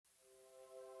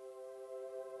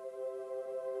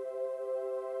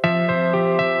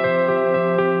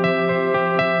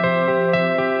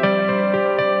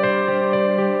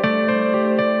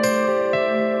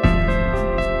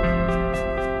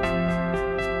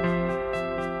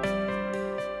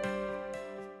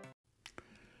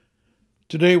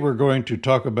Today we're going to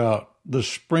talk about the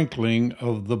sprinkling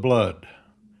of the blood.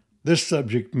 This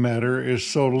subject matter is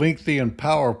so lengthy and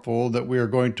powerful that we are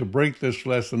going to break this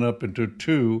lesson up into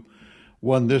two,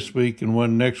 one this week and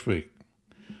one next week.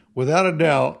 Without a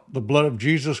doubt, the blood of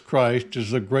Jesus Christ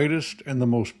is the greatest and the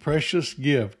most precious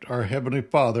gift our Heavenly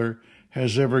Father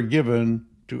has ever given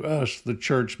to us, the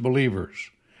church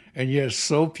believers. And yet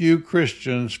so few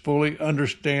Christians fully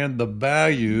understand the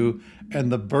value and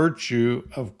the virtue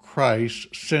of Christ's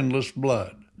sinless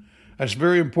blood. That's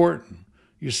very important.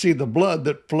 You see, the blood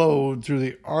that flowed through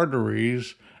the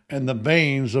arteries and the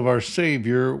veins of our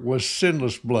Savior was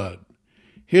sinless blood.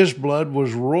 His blood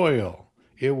was royal.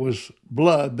 It was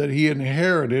blood that he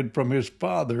inherited from his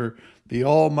Father, the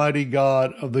Almighty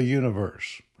God of the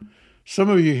universe. Some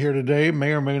of you here today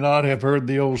may or may not have heard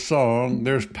the old song,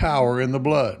 "There's Power in the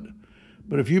Blood."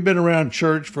 But if you've been around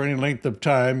church for any length of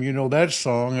time, you know that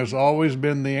song has always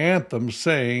been the anthem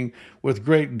sang with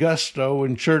great gusto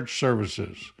in church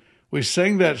services. We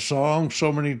sang that song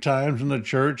so many times in the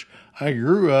church, I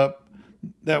grew up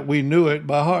that we knew it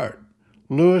by heart.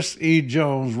 Louis E.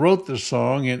 Jones wrote the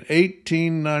song in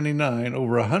 1899,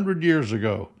 over 100 years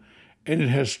ago, and it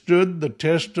has stood the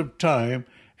test of time,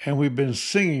 and we've been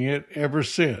singing it ever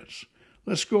since.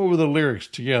 Let's go over the lyrics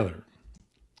together.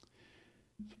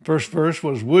 First verse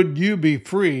was, "Would you be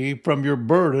free from your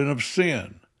burden of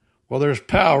sin?" Well, there's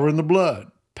power in the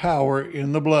blood. Power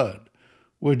in the blood.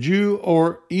 Would you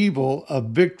o'er evil a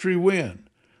victory win?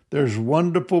 There's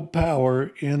wonderful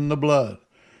power in the blood.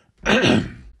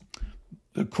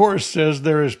 The chorus says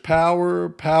there is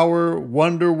power,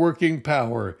 wonder-working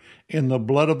power in the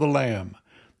blood of the Lamb.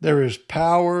 There is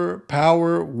power,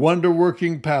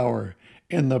 wonder-working power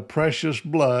in the precious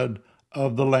blood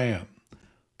of the Lamb.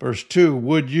 Verse 2,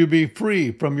 would you be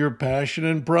free from your passion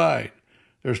and pride?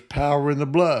 There's power in the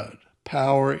blood,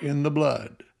 power in the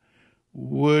blood.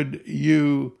 Would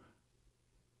you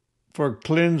for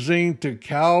cleansing to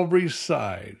Calvary's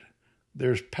side?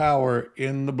 There's power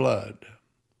in the blood.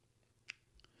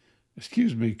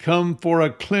 Come for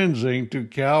a cleansing to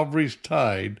Calvary's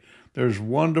tide. There's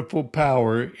wonderful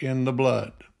power in the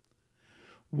blood.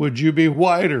 Would you be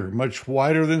whiter, much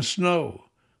whiter than snow?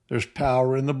 There's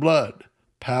power in the blood.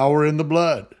 Power in the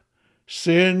blood.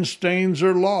 Sin stains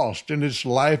are lost in its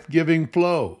life-giving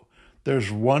flow.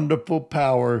 There's wonderful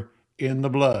power in the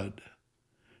blood.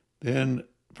 Then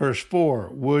verse 4,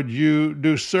 would you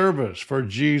do service for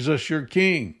Jesus your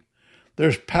King?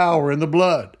 There's power in the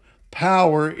blood.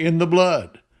 Power in the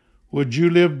blood. Would you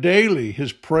live daily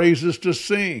his praises to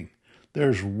sing?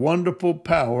 There's wonderful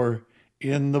power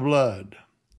in the blood.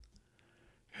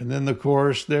 And then the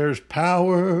chorus, there's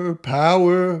power,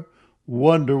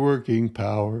 wonder-working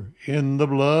power in the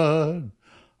blood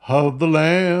of the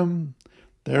Lamb.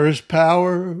 There is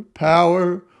power,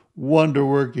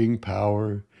 wonder-working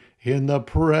power in the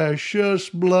precious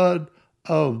blood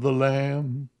of the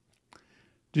Lamb.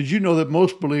 Did you know that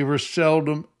most believers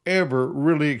seldom ever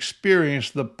really experience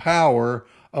the power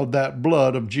of that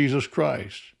blood of Jesus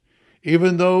Christ?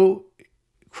 Even though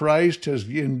Christ has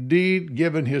indeed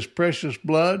given his precious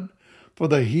blood for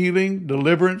the healing,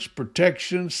 deliverance,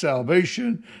 protection,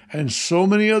 salvation, and so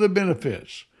many other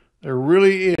benefits, there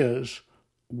really is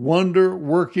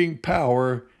wonder-working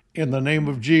power in the name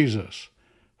of Jesus.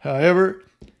 However,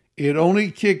 it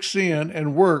only kicks in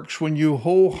and works when you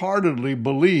wholeheartedly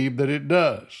believe that it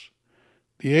does.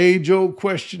 The age-old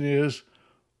question is,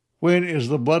 when is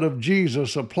the blood of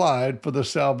Jesus applied for the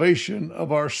salvation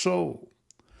of our soul?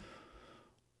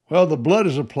 Well, the blood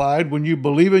is applied when you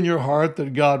believe in your heart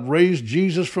that God raised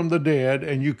Jesus from the dead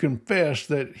and you confess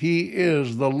that he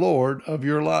is the Lord of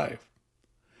your life.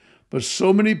 But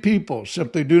so many people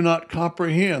simply do not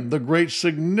comprehend the great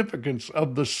significance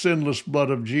of the sinless blood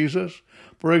of Jesus.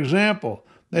 For example,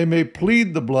 they may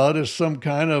plead the blood as some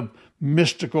kind of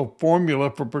mystical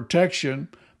formula for protection,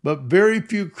 but very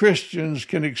few Christians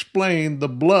can explain the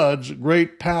blood's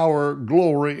great power,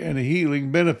 glory, and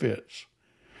healing benefits.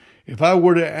 If I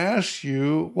were to ask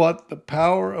you what the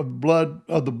power of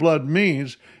the blood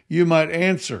means, you might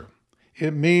answer,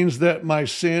 it means that my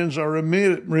sins are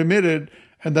remitted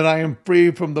and that I am free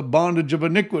from the bondage of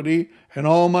iniquity and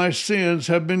all my sins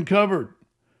have been covered.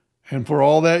 And for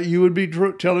all that, you would be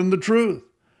telling the truth.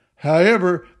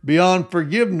 However, beyond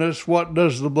forgiveness, what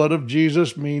does the blood of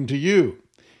Jesus mean to you?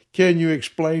 Can you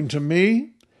explain to me,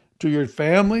 to your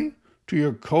family, to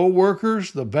your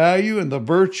co-workers, the value and the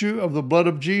virtue of the blood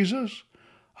of Jesus?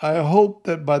 I hope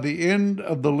that by the end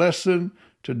of the lesson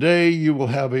today, you will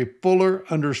have a fuller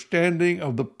understanding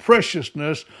of the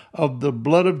preciousness of the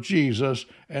blood of Jesus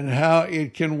and how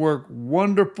it can work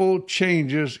wonderful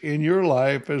changes in your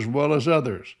life as well as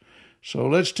others. So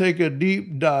let's take a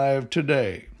deep dive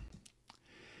today.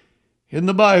 In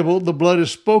the Bible, the blood is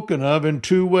spoken of in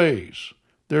two ways.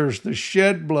 There's the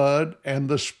shed blood and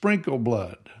the sprinkled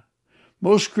blood.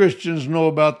 Most Christians know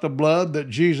about the blood that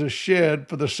Jesus shed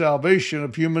for the salvation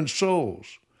of human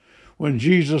souls. When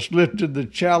Jesus lifted the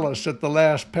chalice at the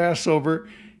last Passover,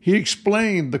 he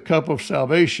explained the cup of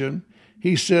salvation.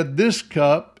 He said, "This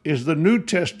cup is the New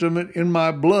Testament in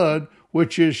my blood,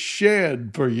 which is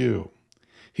shed for you."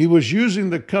 He was using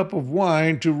the cup of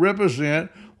wine to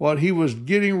represent what he was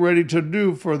getting ready to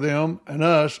do for them and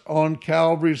us on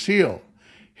Calvary's Hill.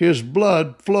 His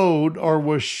blood flowed or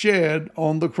was shed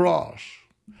on the cross.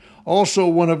 Also,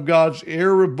 one of God's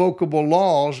irrevocable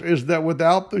laws is that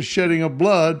without the shedding of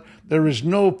blood, there is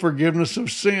no forgiveness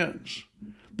of sins.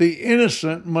 The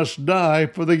innocent must die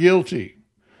for the guilty.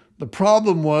 The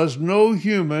problem was no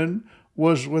human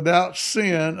was without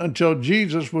sin until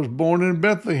Jesus was born in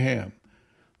Bethlehem.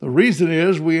 The reason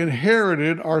is we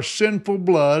inherited our sinful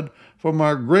blood from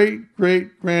our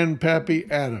great-great-grandpappy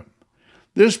Adam.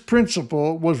 This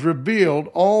principle was revealed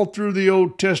all through the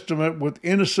Old Testament with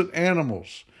innocent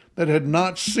animals that had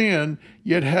not sinned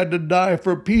yet had to die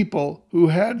for people who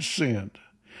had sinned.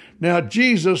 Now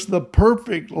Jesus, the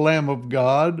perfect Lamb of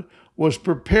God, was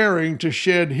preparing to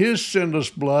shed his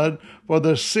sinless blood for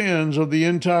the sins of the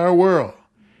entire world.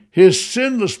 His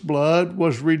sinless blood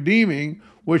was redeeming,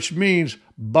 which means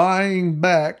buying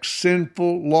back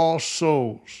sinful lost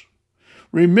souls.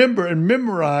 Remember and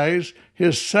memorize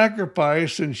his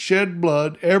sacrifice and shed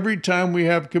blood every time we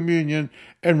have communion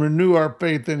and renew our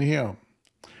faith in him.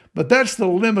 But that's the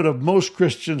limit of most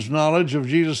Christians' knowledge of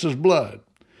Jesus' blood.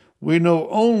 We know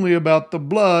only about the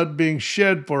blood being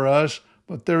shed for us,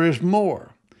 but there is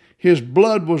more. His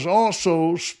blood was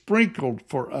also sprinkled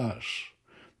for us.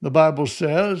 The Bible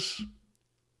says,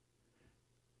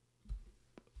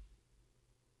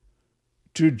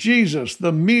 "To Jesus,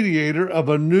 the mediator of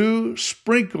a new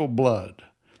sprinkled blood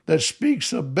that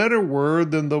speaks a better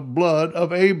word than the blood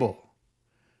of Abel."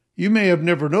 You may have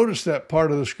never noticed that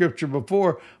part of the scripture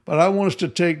before, but I want us to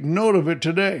take note of it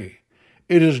today.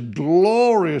 It is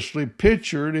gloriously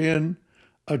pictured in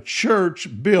a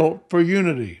church built for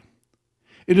unity.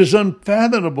 It is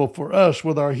unfathomable for us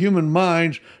with our human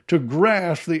minds to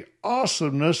grasp the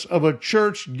awesomeness of a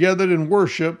church gathered in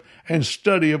worship and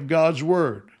study of God's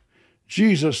Word.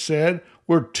 Jesus said,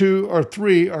 "Where 2 or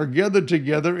 3 are gathered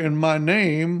together in my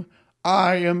name,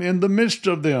 I am in the midst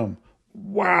of them."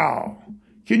 Wow!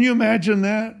 Can you imagine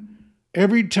that?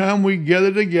 Every time we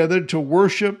gather together to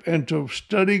worship and to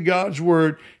study God's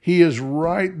Word, He is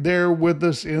right there with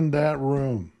us in that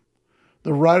room.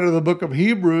 The writer of the book of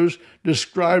Hebrews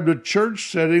described a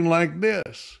church setting like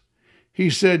this. He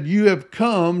said, "You have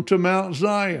come to Mount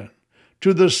Zion,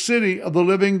 to the city of the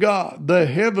living God, the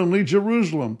heavenly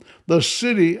Jerusalem, the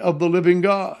city of the living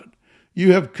God.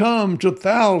 You have come to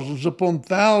thousands upon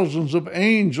thousands of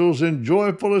angels in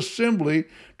joyful assembly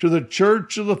to the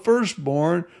church of the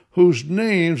firstborn, whose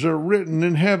names are written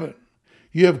in heaven.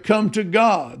 You have come to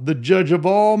God, the judge of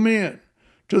all men,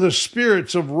 to the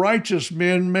spirits of righteous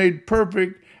men made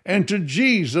perfect, and to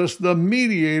Jesus, the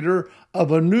mediator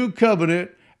of a new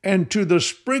covenant, and to the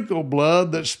sprinkled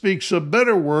blood that speaks a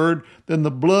better word than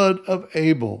the blood of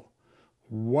Abel."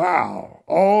 Wow!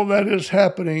 All that is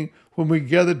happening when we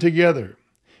gather together.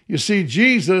 You see,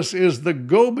 Jesus is the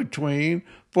go-between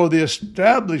for the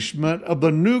establishment of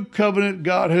the new covenant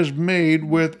God has made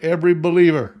with every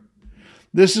believer.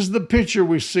 This is the picture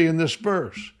we see in this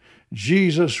verse.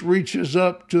 Jesus reaches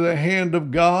up to the hand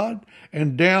of God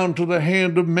and down to the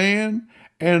hand of man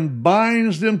and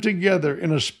binds them together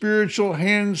in a spiritual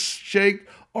handshake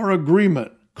or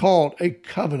agreement called a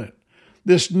covenant.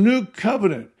 This new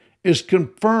covenant is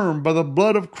confirmed by the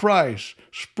blood of Christ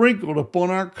sprinkled upon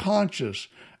our conscience,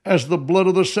 as the blood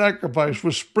of the sacrifice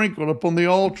was sprinkled upon the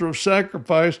altar of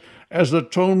sacrifice as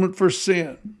atonement for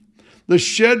sin. The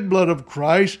shed blood of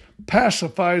Christ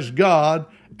pacifies God,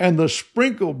 and the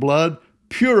sprinkled blood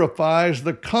purifies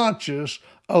the conscience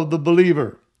of the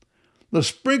believer. The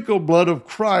sprinkled blood of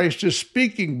Christ is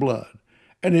speaking blood,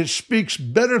 and it speaks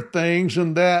better things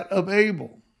than that of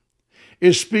Abel.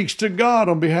 It speaks to God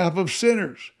on behalf of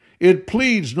sinners. It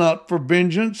pleads not for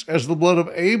vengeance, as the blood of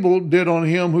Abel did on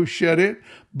him who shed it,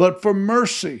 but for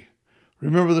mercy.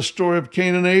 Remember the story of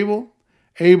Cain and Abel?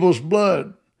 Abel's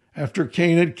blood, after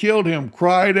Cain had killed him,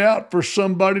 cried out for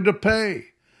somebody to pay.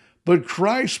 But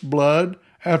Christ's blood,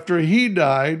 after he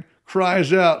died,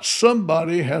 cries out,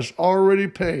 somebody has already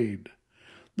paid.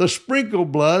 The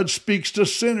sprinkled blood speaks to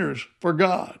sinners for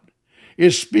God.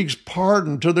 It speaks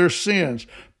pardon to their sins,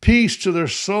 peace to their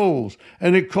souls,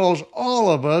 and it calls all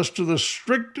of us to the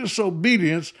strictest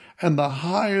obedience and the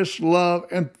highest love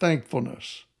and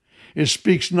thankfulness. It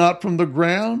speaks not from the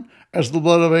ground as the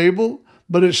blood of Abel,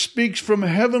 but it speaks from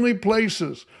heavenly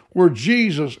places where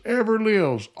Jesus ever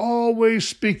lives, always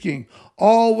speaking,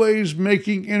 always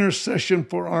making intercession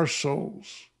for our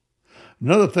souls.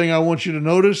 Another thing I want you to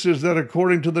notice is that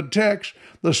according to the text,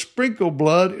 the sprinkled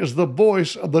blood is the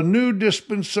voice of the new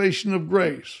dispensation of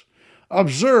grace.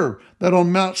 Observe that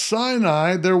on Mount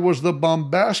Sinai there was the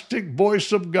bombastic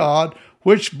voice of God,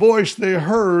 which voice they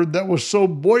heard that was so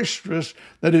boisterous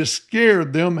that it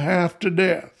scared them half to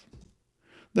death.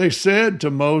 They said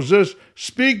to Moses,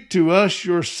 "Speak to us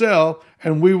yourself,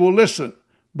 and we will listen,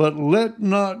 but let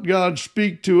not God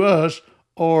speak to us,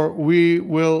 or we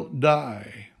will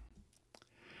die."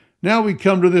 Now we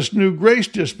come to this new grace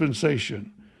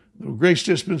dispensation. The grace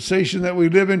dispensation that we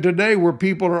live in today, where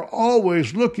people are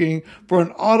always looking for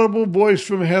an audible voice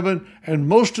from heaven, and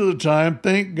most of the time,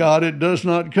 thank God, it does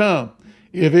not come.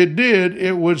 If it did,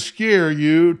 it would scare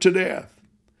you to death.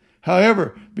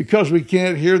 However, because we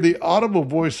can't hear the audible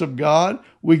voice of God,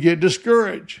 we get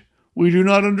discouraged. We do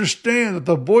not understand that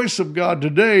the voice of God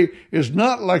today is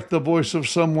not like the voice of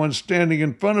someone standing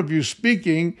in front of you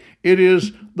speaking. It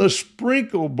is the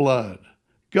sprinkled blood,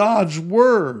 God's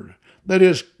word, that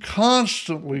is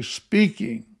constantly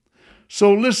speaking.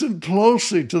 So listen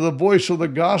closely to the voice of the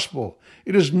gospel.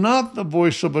 It is not the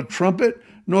voice of a trumpet,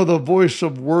 nor the voice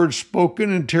of words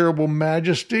spoken in terrible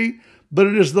majesty, but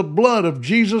it is the blood of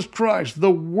Jesus Christ,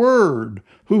 the Word,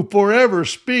 who forever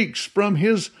speaks from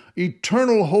His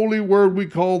eternal holy word we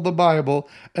call the Bible,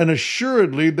 and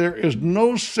assuredly there is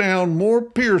no sound more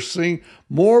piercing,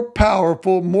 more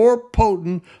powerful, more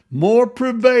potent, more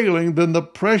prevailing than the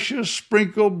precious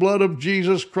sprinkled blood of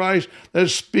Jesus Christ that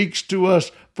speaks to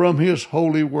us from His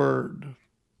holy word.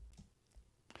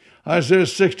 Isaiah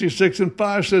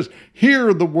 66:5 says,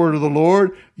 "Hear the word of the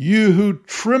Lord, you who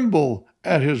tremble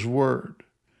at His word."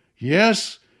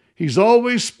 Yes, He's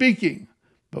always speaking,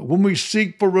 but when we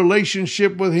seek for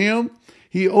relationship with Him,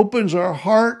 He opens our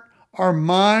heart, our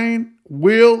mind,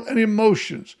 will, and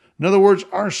emotions. In other words,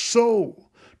 our soul,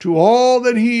 to all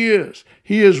that He is.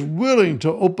 He is willing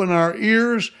to open our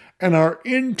ears and our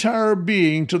entire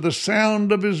being to the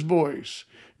sound of His voice.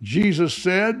 Jesus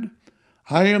said,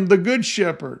 "I am the good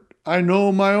shepherd. I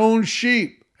know my own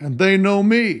sheep, and they know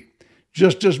me,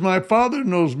 just as my Father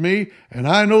knows me, and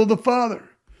I know the Father.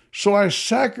 So I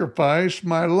sacrifice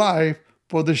my life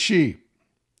for the sheep."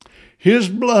 His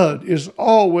blood is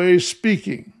always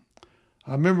speaking.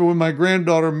 I remember when my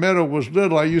granddaughter Meadow was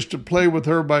little, I used to play with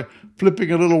her by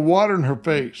flipping a little water in her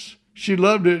face. She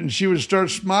loved it, and she would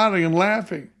start smiling and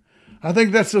laughing. I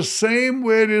think that's the same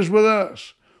way it is with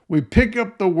us. We pick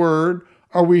up the word,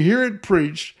 or we hear it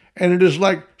preached, and it is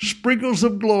like sprinkles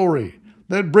of glory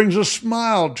that brings a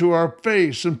smile to our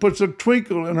face and puts a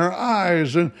twinkle in our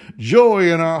eyes and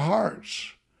joy in our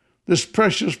hearts. This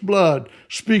precious blood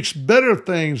speaks better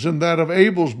things than that of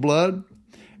Abel's blood.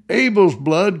 Abel's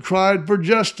blood cried for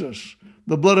justice.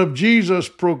 The blood of Jesus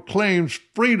proclaims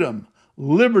freedom,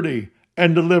 liberty,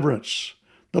 and deliverance.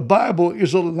 The Bible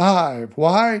is alive.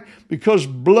 Why? Because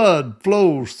blood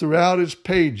flows throughout its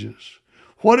pages.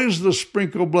 What is the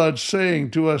sprinkled blood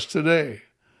saying to us today?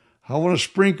 I want to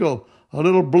sprinkle a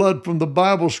little blood from the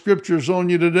Bible scriptures on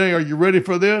you today. Are you ready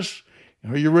for this?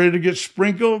 Are you ready to get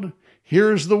sprinkled?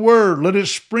 Here's the word. Let it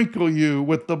sprinkle you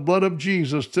with the blood of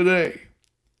Jesus today.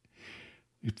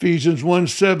 Ephesians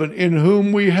 1:7, "In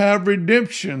whom we have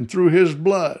redemption through His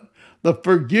blood, the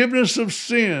forgiveness of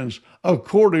sins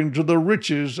according to the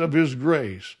riches of His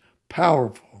grace."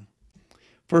 Powerful.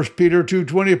 1 Peter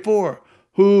 2:24,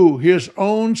 "Who His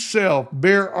own self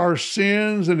bare our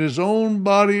sins in His own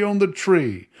body on the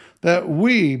tree, that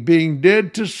we, being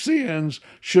dead to sins,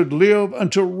 should live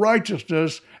unto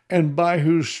righteousness, and by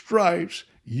whose stripes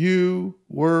you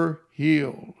were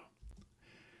healed."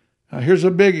 Now here's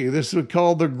a biggie. This is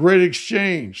called the Great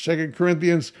Exchange. 2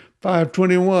 Corinthians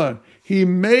 5:21. "He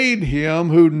made Him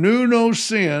who knew no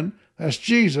sin," that's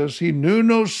Jesus, He knew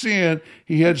no sin,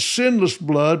 He had sinless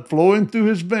blood flowing through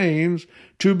His veins,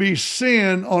 "to be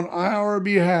sin on our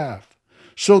behalf,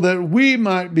 so that we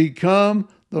might become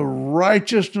the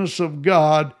righteousness of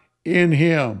God in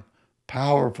Him."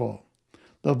 Powerful.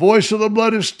 The voice of the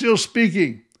blood is still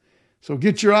speaking. So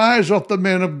get your eyes off the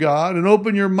man of God and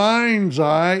open your mind's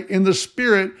eye in the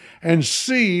Spirit and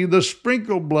see the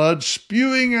sprinkled blood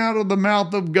spewing out of the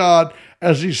mouth of God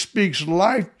as He speaks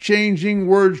life-changing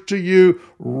words to you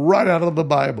right out of the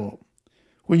Bible.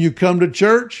 When you come to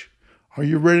church, are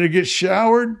you ready to get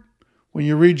showered? When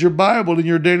you read your Bible in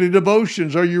your daily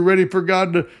devotions, are you ready for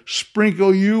God to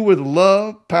sprinkle you with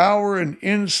love, power, and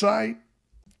insight?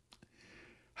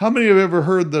 How many have ever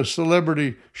heard the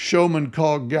celebrity showman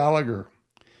called Gallagher?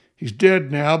 He's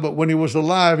dead now, but when he was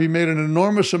alive, he made an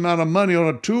enormous amount of money on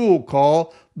a tool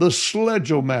called the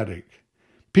Sledge-O-Matic.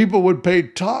 People would pay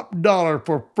top dollar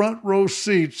for front row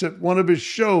seats at one of his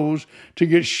shows to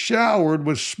get showered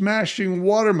with smashing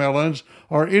watermelons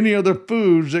or any other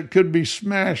foods that could be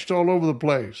smashed all over the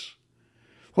place.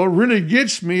 What really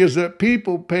gets me is that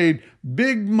people paid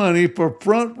big money for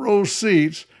front row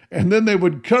seats, and then they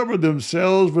would cover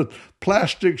themselves with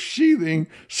plastic sheathing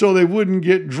so they wouldn't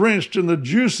get drenched in the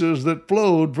juices that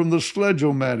flowed from the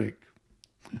Sledge-O-Matic.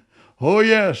 Oh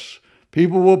yes,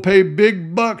 people will pay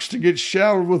big bucks to get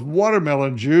showered with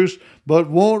watermelon juice, but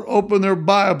won't open their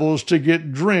Bibles to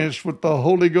get drenched with the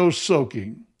Holy Ghost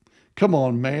soaking. Come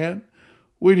on, man.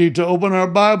 We need to open our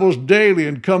Bibles daily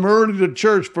and come early to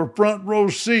church for front row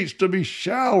seats to be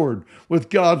showered with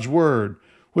God's Word,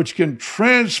 which can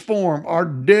transform our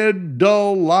dead,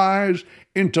 dull lives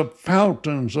into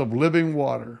fountains of living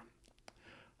water.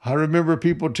 I remember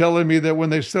people telling me that when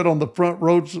they sat on the front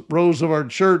rows of our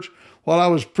church while I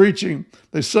was preaching,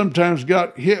 they sometimes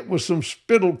got hit with some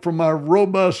spittle from my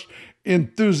robust,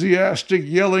 enthusiastic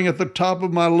yelling at the top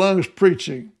of my lungs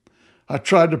preaching. I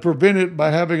tried to prevent it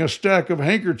by having a stack of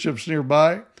handkerchiefs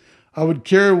nearby. I would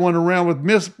carry one around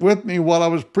with me while I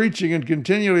was preaching and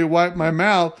continually wipe my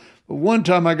mouth. But one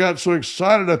time I got so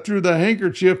excited I threw the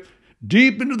handkerchief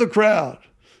deep into the crowd.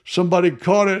 Somebody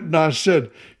caught it and I said,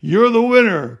 "You're the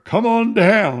winner. Come on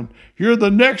down. You're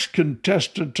the next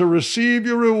contestant to receive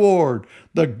your reward,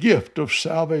 the gift of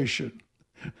salvation."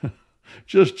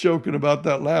 Just joking about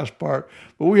that last part,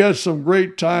 but we had some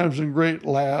great times and great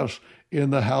laughs in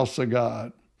the house of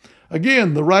God.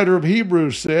 Again, the writer of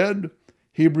Hebrews said,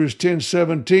 Hebrews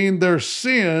 10:17, "Their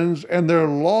sins and their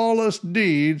lawless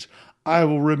deeds I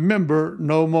will remember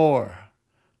no more."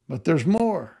 But there's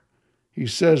more. He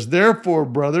says, "Therefore,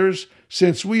 brothers,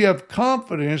 since we have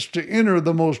confidence to enter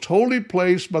the most holy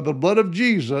place by the blood of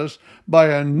Jesus, by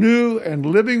a new and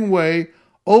living way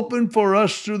opened for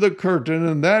us through the curtain,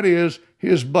 and that is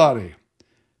his body."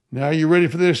 Now, you ready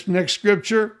for this next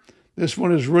scripture? This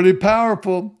one is really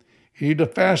powerful. You need to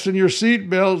fasten your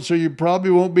seatbelt so you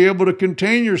probably won't be able to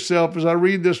contain yourself as I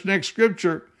read this next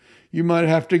scripture. You might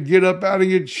have to get up out of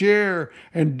your chair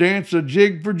and dance a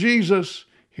jig for Jesus.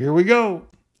 Here we go.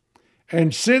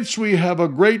 "And since we have a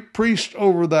great priest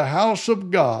over the house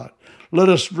of God, let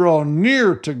us draw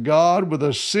near to God with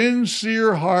a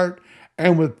sincere heart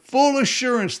and with full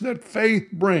assurance that faith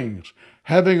brings,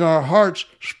 having our hearts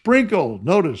sprinkled,"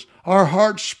 notice, our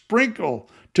hearts sprinkled,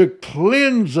 "to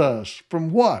cleanse us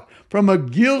from what? From a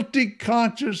guilty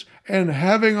conscience, and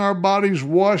having our bodies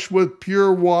washed with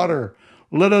pure water.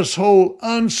 Let us hold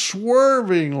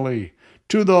unswervingly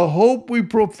to the hope we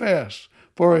profess,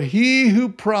 for he who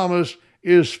promised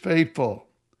is faithful."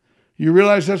 You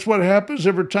realize that's what happens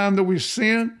every time that we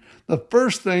sin? The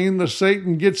first thing that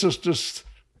Satan gets us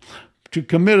to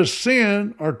commit a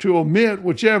sin or to omit,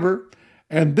 whichever,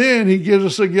 and then he gives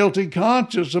us a guilty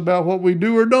conscience about what we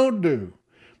do or don't do.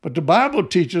 But the Bible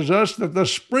teaches us that the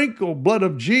sprinkled blood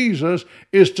of Jesus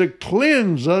is to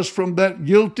cleanse us from that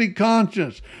guilty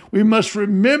conscience. We must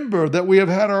remember that we have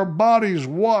had our bodies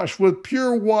washed with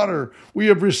pure water. We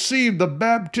have received the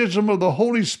baptism of the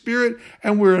Holy Spirit,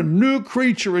 and we're a new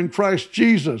creature in Christ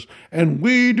Jesus. And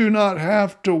we do not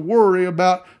have to worry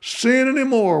about sin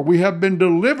anymore. We have been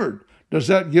delivered. Does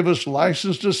that give us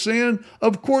license to sin?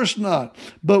 Of course not.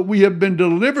 But we have been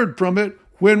delivered from it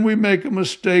when we make a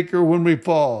mistake or when we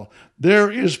fall. There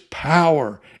is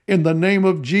power in the name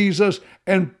of Jesus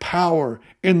and power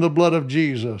in the blood of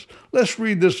Jesus. Let's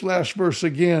read this last verse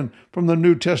again from the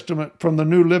New Testament, from the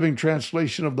New Living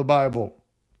Translation of the Bible.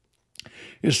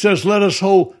 It says, "Let us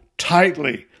hold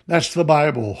tightly." That's the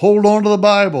Bible. Hold on to the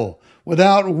Bible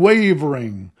without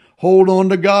wavering. Hold on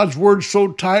to God's word so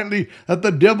tightly that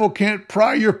the devil can't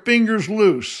pry your fingers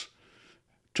loose.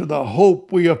 To the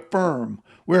hope we affirm.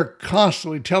 We're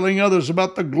constantly telling others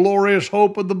about the glorious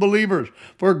hope of the believers,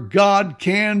 for God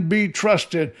can be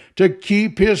trusted to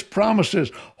keep his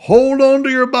promises. Hold on to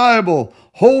your Bible.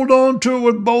 Hold on to it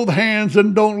with both hands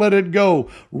and don't let it go.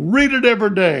 Read it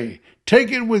every day.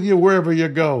 Take it with you wherever you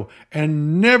go,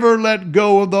 and never let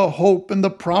go of the hope and the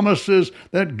promises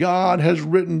that God has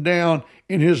written down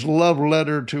in his love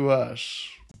letter to us.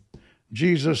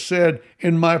 Jesus said,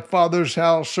 "In my Father's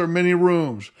house are many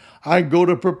rooms. I go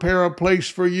to prepare a place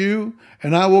for you,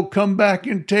 and I will come back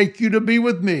and take you to be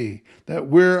with me, that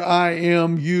where I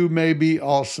am, you may be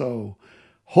also."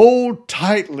 Hold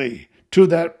tightly to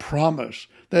that promise.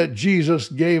 that Jesus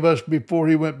gave us before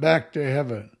he went back to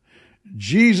heaven.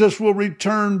 Jesus will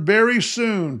return very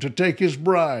soon to take his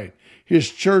bride, his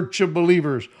church of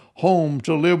believers, home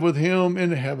to live with him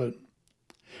in heaven.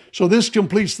 So this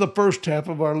completes the first half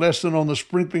of our lesson on the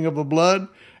sprinkling of the blood,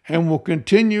 and we'll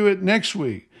continue it next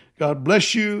week. God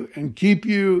bless you and keep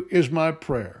you is my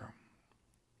prayer.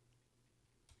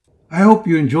 I hope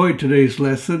you enjoyed today's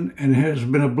lesson and it has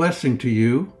been a blessing to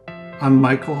you. I'm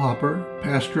Michael Hopper,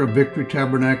 pastor of Victory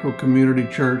Tabernacle Community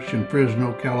Church in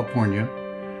Fresno, California.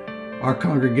 Our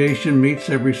congregation meets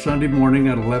every Sunday morning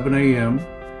at 11 a.m.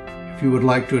 If you would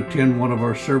like to attend one of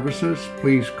our services,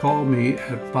 please call me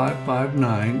at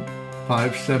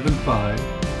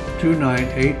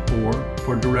 559-575-2984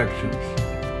 for directions.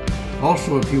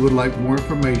 Also, if you would like more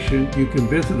information, you can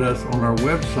visit us on our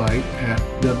website at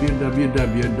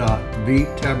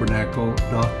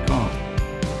www.vtabernacle.com.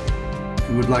 If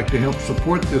you would like to help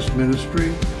support this ministry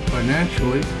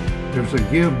financially, there's a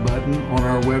give button on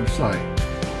our website.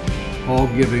 All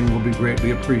giving will be greatly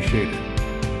appreciated.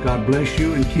 God bless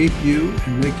you and keep you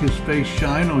and make his face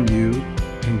shine on you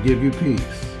and give you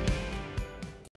peace.